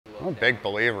I'm a big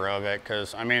believer of it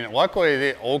because, I mean, luckily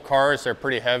the old cars, they're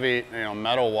pretty heavy, you know,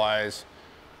 metal-wise,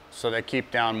 so they keep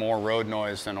down more road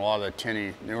noise than a lot of the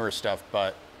tinny newer stuff,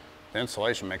 but the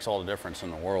insulation makes all the difference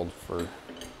in the world for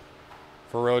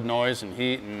road noise and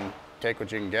heat, and take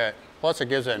what you can get. Plus it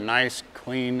gives it a nice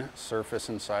clean surface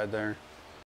inside there.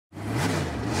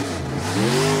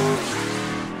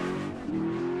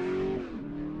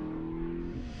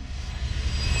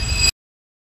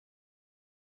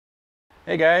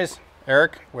 Hey guys,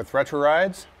 Eric with Retro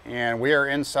Rides, and we are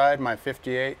inside my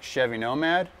 58 Chevy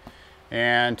Nomad,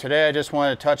 and today I just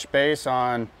wanted to touch base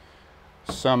on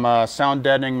some sound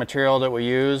deadening material that we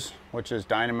use, which is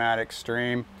Dynamat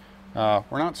Extreme. We're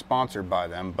not sponsored by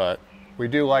them, but we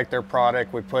do like their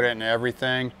product. We put it in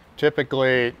everything.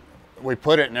 Typically we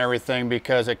put it in everything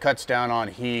because it cuts down on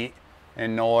heat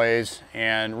and noise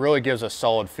and really gives a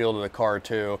solid feel to the car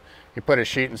too. You put a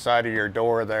sheet inside of your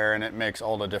door there and it makes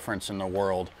all the difference in the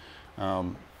world.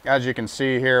 As you can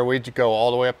see here, we go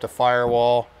all the way up to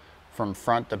firewall from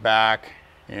front to back,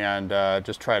 and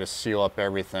just try to seal up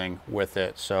everything with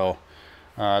it. So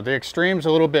the Extreme's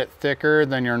a little bit thicker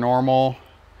than your normal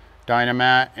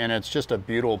Dynamat, and it's just a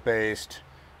butyl based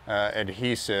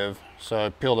adhesive.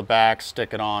 So peel the back,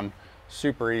 stick it on,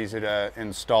 super easy to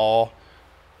install.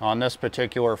 On this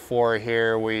particular floor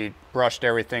here, we brushed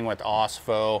everything with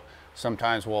Osfo.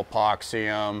 Sometimes we'll epoxy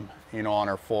them, you know, on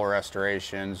our full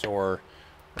restorations, or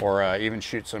even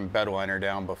shoot some bed liner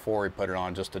down before we put it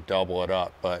on just to double it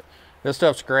up. But this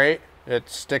stuff's great. It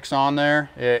sticks on there.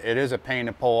 It is a pain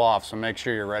to pull off, so make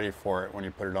sure you're ready for it when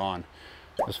you put it on.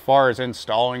 As far as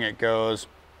installing it goes,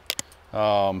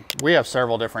 we have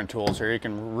several different tools here. You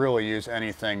can really use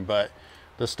anything, but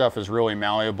this stuff is really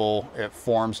malleable. It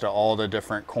forms to all the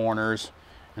different corners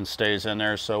and stays in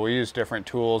there. So we use different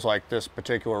tools like this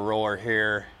particular roller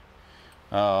here.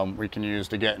 We can use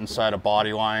to get inside of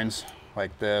body lines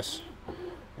like this,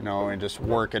 you know, and just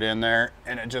work it in there,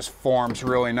 and it just forms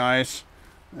really nice.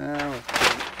 We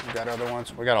got other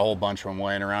ones. We got a whole bunch of them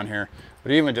laying around here.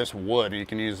 But even just wood, you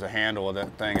can use the handle of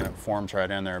that thing and it forms right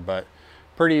in there. But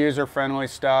pretty user-friendly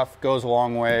stuff, goes a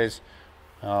long ways.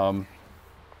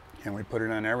 And we put it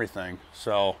in everything.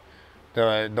 So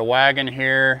the wagon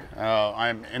here,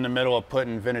 I'm in the middle of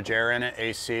putting vintage air in it,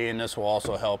 AC, and this will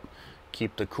also help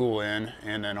keep the cool in,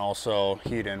 and then also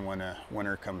heat in when the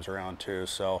winter comes around too.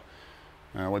 So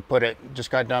we just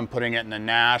got done putting it in the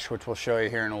Nash, which we'll show you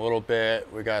here in a little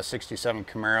bit. We got a 67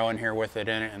 Camaro in here with it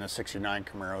in it, and a 69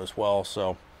 Camaro as well.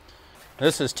 So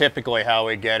this is typically how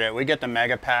we get it. We get the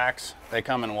mega packs. They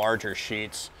come in larger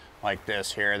sheets like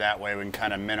this here. That way we can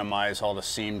kind of minimize all the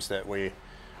seams that we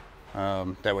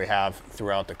have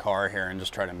throughout the car here, and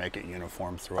just try to make it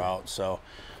uniform throughout. So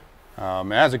it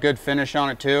has a good finish on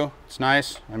it too. It's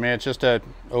nice. I mean, it's just a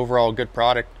overall good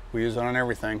product. We use it on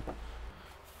everything.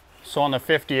 So on the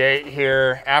 58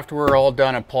 here, after we're all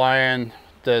done applying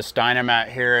this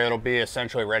Dynamat here, it'll be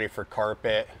essentially ready for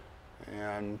carpet.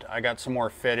 And I got some more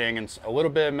fitting and a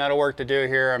little bit of metal work to do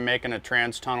here. I'm making a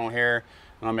trans tunnel here,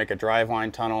 and I'll make a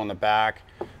driveline tunnel in the back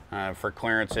for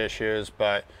clearance issues.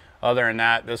 But other than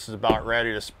that, this is about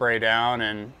ready to spray down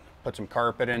and put some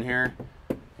carpet in here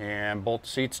and bolt the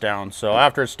seats down. So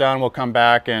after it's done, we'll come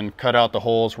back and cut out the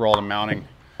holes where all the mounting,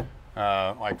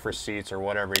 like for seats or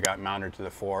whatever you got mounted to the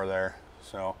floor there.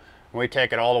 So we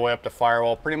take it all the way up to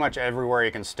firewall. Pretty much everywhere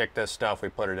you can stick this stuff, we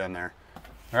put it in there.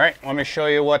 All right, let me show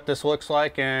you what this looks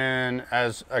like and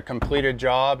as a completed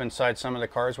job inside some of the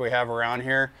cars we have around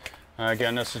here.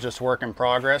 Again, this is just work in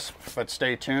progress, but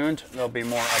stay tuned. There'll be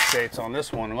more updates on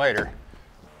this one later.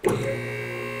 Move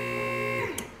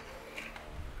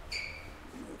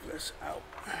this out.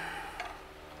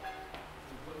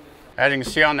 As you can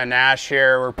see on the Nash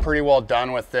here, we're pretty well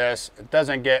done with this. It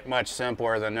doesn't get much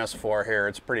simpler than this floor here.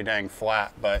 It's pretty dang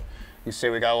flat, but you see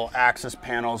we got little access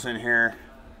panels in here.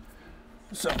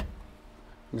 So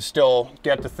you still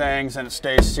get the things and it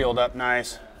stays sealed up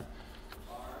nice.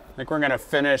 I think we're going to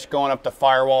finish going up the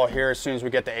firewall here as soon as we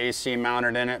get the AC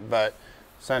mounted in it, but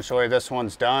essentially this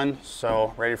one's done.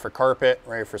 So ready for carpet,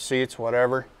 ready for seats,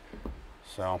 whatever.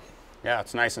 So yeah,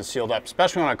 it's nice and sealed up,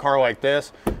 especially on a car like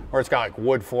this where it's got like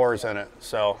wood floors in it.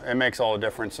 So it makes all the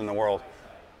difference in the world.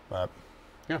 But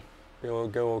yeah, be a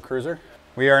good little cruiser.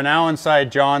 We are now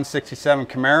inside John's 67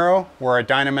 Camaro where our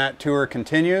Dynamat tour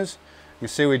continues. You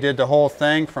see we did the whole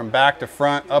thing from back to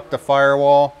front, up the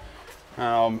firewall.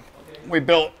 We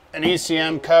built an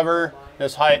ECM cover.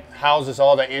 This houses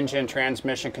all the engine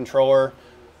transmission controller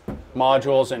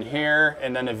modules in here,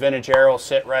 and then the vintage air will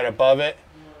sit right above it.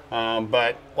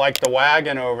 But like the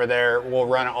wagon over there, we'll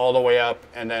run it all the way up,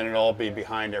 and then it'll all be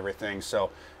behind everything. So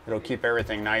it'll keep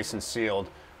everything nice and sealed.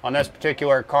 On this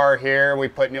particular car here, we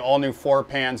put all new floor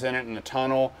pans in it in the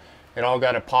tunnel. It all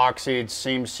got epoxied,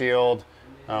 seam sealed,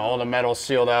 all the metal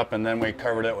sealed up, and then we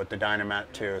covered it with the Dynamat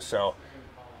too. So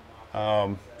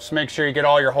just make sure you get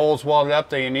all your holes welded up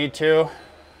that you need to.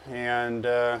 And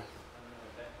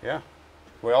yeah,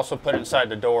 we also put it inside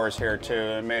the doors here too.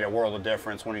 It made a world of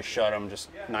difference when you shut them, just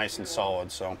nice and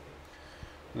solid. So,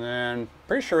 and then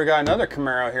pretty sure we got another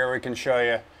Camaro here we can show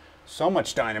you. So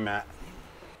much Dynamat.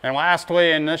 And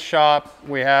lastly, in this shop,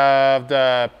 we have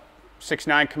the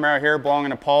 69 Camaro here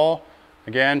belonging to Paul.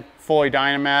 Again, fully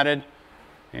Dynamated,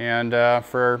 and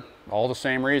for all the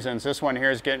same reasons. This one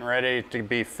here is getting ready to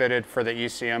be fitted for the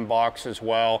ECM box as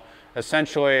well.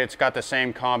 Essentially, it's got the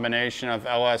same combination of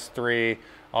LS3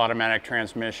 automatic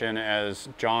transmission as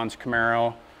John's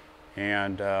Camaro,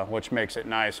 and which makes it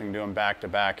nice. We can do them back to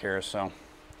back here. So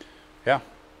yeah,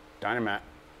 Dynamat.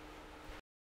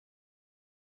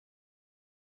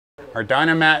 Our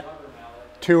Dynamat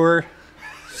tour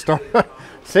start.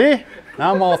 See,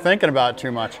 now I'm all thinking about it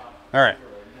too much. All right.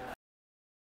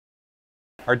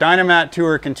 Our Dynamat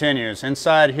tour continues.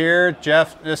 Inside here,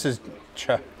 Jeff, this is,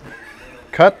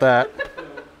 cut that.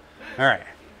 All right.